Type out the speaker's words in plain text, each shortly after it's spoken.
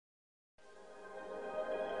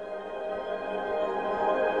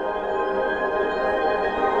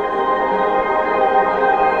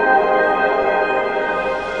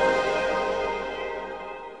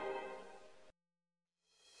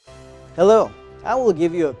I will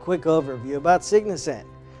give you a quick overview about Signicent.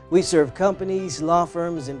 We serve companies, law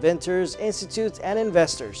firms, inventors, institutes, and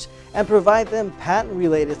investors, and provide them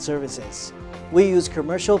patent-related services. We use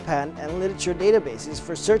commercial patent and literature databases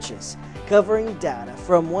for searches, covering data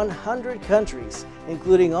from 100 countries,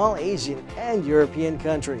 including all Asian and European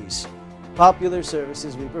countries. Popular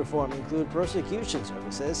services we perform include prosecution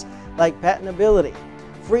services like patentability,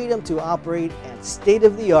 freedom to operate, and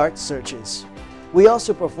state-of-the-art searches. We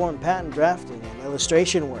also perform patent drafting and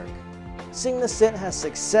illustration work. Signicent has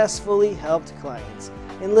successfully helped clients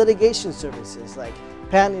in litigation services like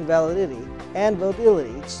patent invalidity and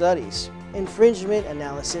validity studies, infringement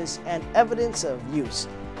analysis, and evidence of use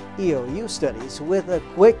 (EOU) studies with a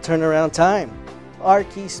quick turnaround time. Our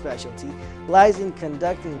key specialty lies in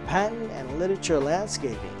conducting patent and literature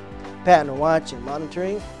landscaping, patent watch and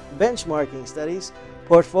monitoring, benchmarking studies,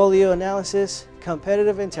 portfolio analysis,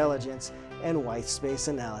 competitive intelligence, and white space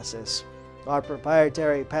analysis. Our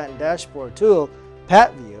proprietary patent dashboard tool,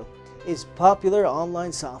 PatView, is popular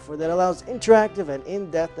online software that allows interactive and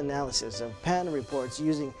in-depth analysis of patent reports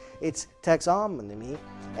using its taxonomy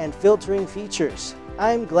and filtering features.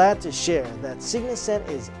 I'm glad to share that Signicent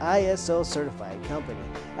is ISO certified company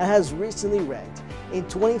and has recently ranked in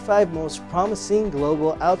 25 most promising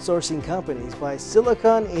global outsourcing companies by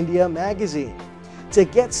Silicon India magazine. To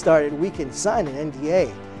get started, we can sign an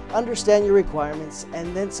NDA, understand your requirements,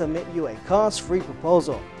 and then submit you a cost-free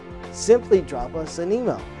proposal. Simply drop us an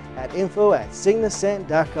email at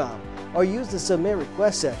info@signicent.com or use the submit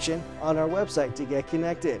request section on our website to get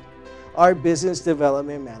connected. Our business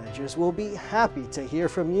development managers will be happy to hear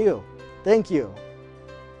from you. Thank you.